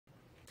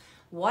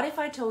What if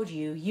I told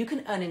you you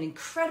can earn an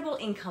incredible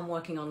income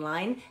working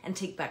online and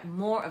take back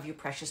more of your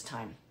precious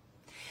time?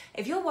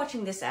 If you're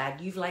watching this ad,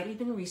 you've likely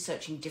been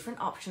researching different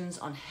options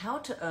on how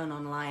to earn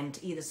online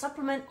to either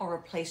supplement or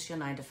replace your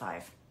 9 to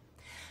 5.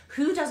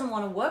 Who doesn't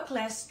want to work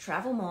less,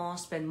 travel more,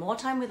 spend more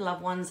time with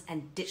loved ones,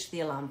 and ditch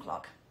the alarm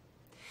clock?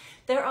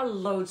 There are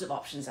loads of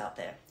options out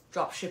there.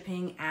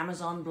 Dropshipping,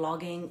 Amazon,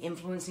 blogging,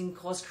 influencing,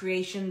 course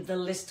creation, the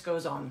list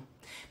goes on.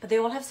 But they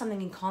all have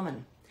something in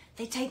common.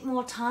 They take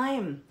more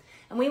time.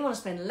 And we want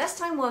to spend less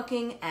time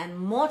working and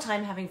more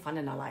time having fun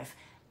in our life.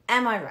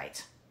 Am I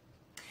right?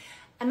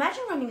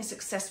 Imagine running a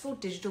successful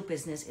digital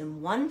business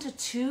in 1 to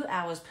 2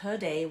 hours per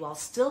day while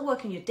still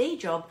working your day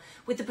job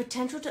with the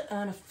potential to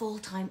earn a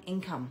full-time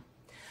income.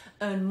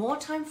 Earn more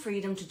time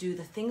freedom to do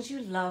the things you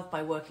love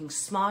by working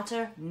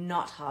smarter,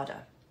 not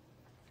harder.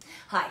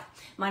 Hi,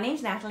 my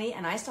name's Natalie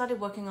and I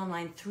started working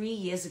online 3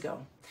 years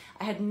ago.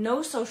 I had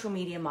no social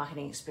media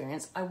marketing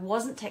experience, I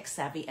wasn't tech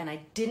savvy, and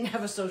I didn't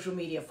have a social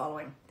media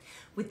following.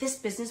 With this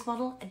business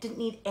model, I didn't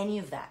need any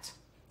of that.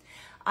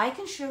 I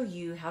can show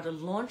you how to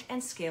launch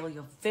and scale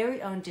your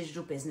very own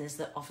digital business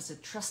that offers a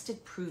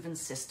trusted, proven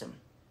system.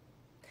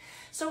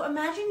 So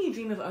imagine you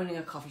dream of owning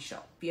a coffee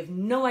shop, but you have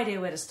no idea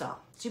where to start.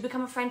 So you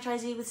become a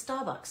franchisee with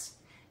Starbucks.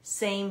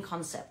 Same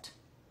concept.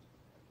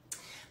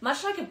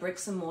 Much like a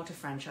bricks and mortar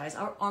franchise,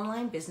 our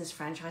online business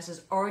franchise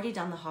has already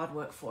done the hard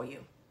work for you.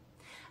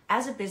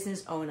 As a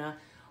business owner,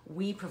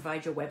 we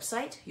provide your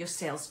website, your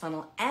sales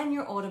funnel, and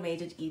your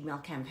automated email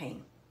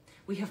campaign.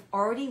 We have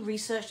already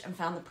researched and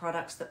found the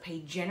products that pay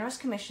generous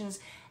commissions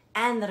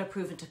and that are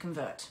proven to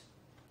convert.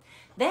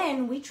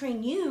 Then we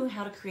train you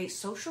how to create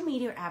social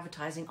media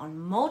advertising on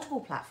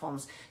multiple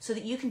platforms so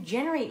that you can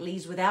generate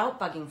leads without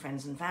bugging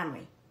friends and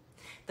family.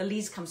 The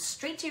leads come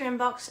straight to your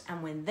inbox,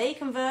 and when they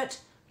convert,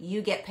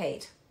 you get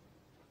paid.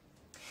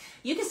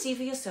 You can see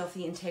for yourself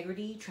the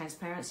integrity,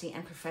 transparency,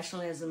 and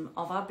professionalism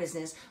of our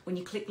business when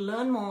you click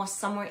Learn More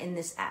somewhere in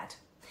this ad.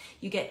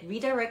 You get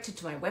redirected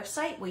to my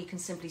website where you can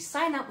simply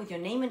sign up with your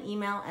name and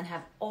email and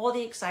have all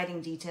the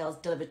exciting details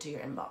delivered to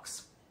your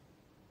inbox.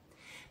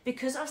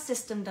 Because our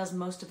system does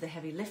most of the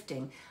heavy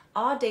lifting,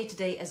 our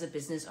day-to-day as a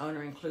business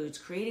owner includes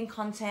creating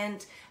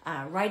content,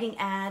 writing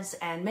ads,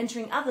 and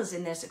mentoring others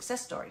in their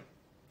success story.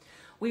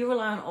 We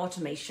rely on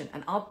automation,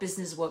 and our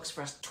business works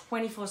for us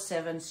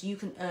 24/7 so you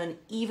can earn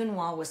even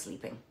while we're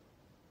sleeping.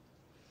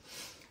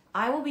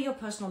 I will be your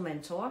personal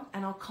mentor,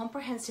 and our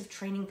comprehensive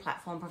training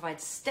platform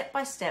provides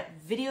step-by-step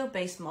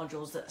video-based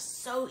modules that are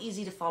so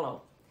easy to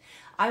follow.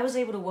 I was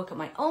able to work at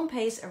my own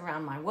pace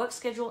around my work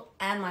schedule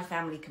and my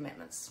family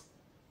commitments.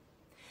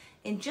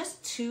 In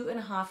just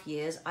 2.5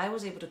 years, I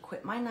was able to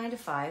quit my 9 to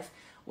 5,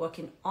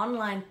 working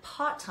online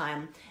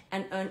part-time,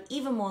 and earn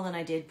even more than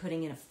I did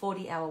putting in a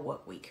 40-hour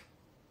work week.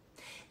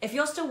 If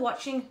you're still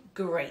watching,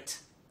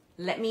 great.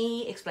 Let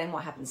me explain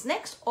what happens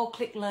next, or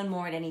click Learn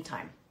More at any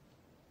time.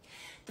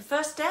 The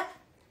first step,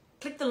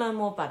 click the Learn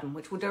More button,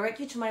 which will direct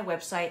you to my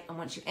website, and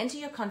once you enter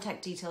your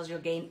contact details, you'll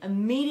gain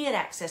immediate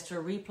access to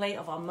a replay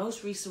of our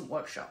most recent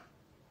workshop.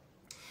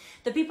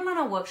 The people in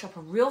our workshop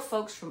are real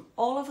folks from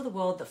all over the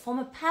world that form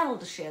a panel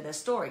to share their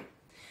story.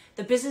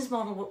 The business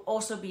model will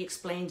also be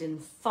explained in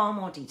far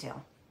more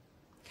detail.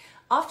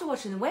 After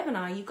watching the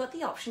webinar, you've got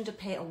the option to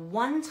pay a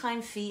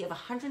one-time fee of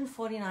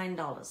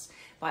 $149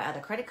 by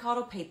either credit card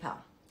or PayPal.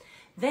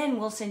 Then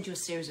we'll send you a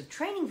series of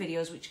training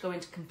videos which go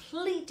into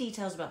complete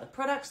details about the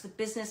products, the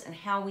business, and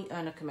how we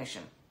earn a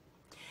commission.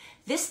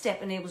 This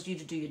step enables you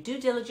to do your due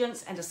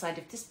diligence and decide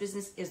if this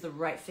business is the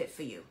right fit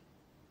for you.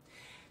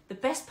 The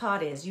best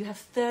part is you have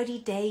 30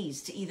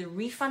 days to either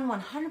refund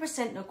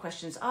 100% no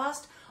questions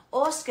asked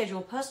or schedule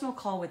a personal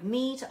call with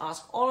me to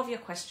ask all of your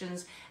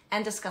questions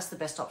and discuss the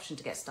best option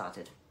to get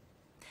started.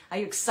 Are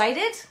you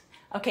excited?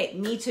 Okay,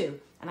 me too,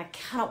 and I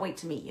cannot wait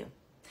to meet you.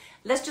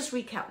 Let's just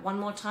recap one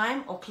more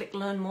time, or click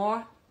Learn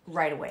More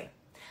right away.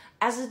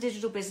 As a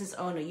digital business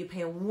owner, you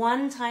pay a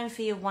one-time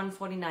fee of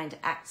 $149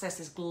 to access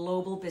this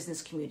global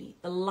business community,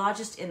 the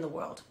largest in the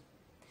world.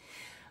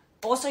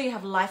 Also, you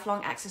have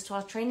lifelong access to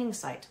our training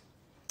site,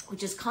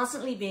 which is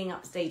constantly being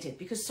updated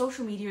because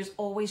social media is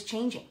always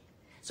changing.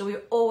 So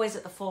we're always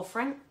at the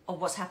forefront of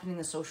what's happening in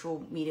the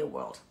social media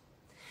world.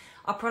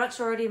 Our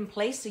products are already in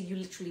place, so you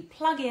literally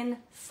plug in,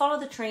 follow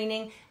the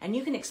training, and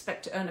you can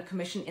expect to earn a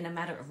commission in a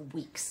matter of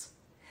weeks.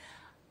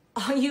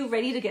 Are you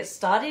ready to get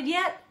started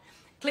yet?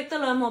 Click the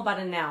Learn More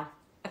button now.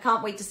 I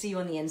can't wait to see you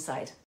on the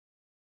inside.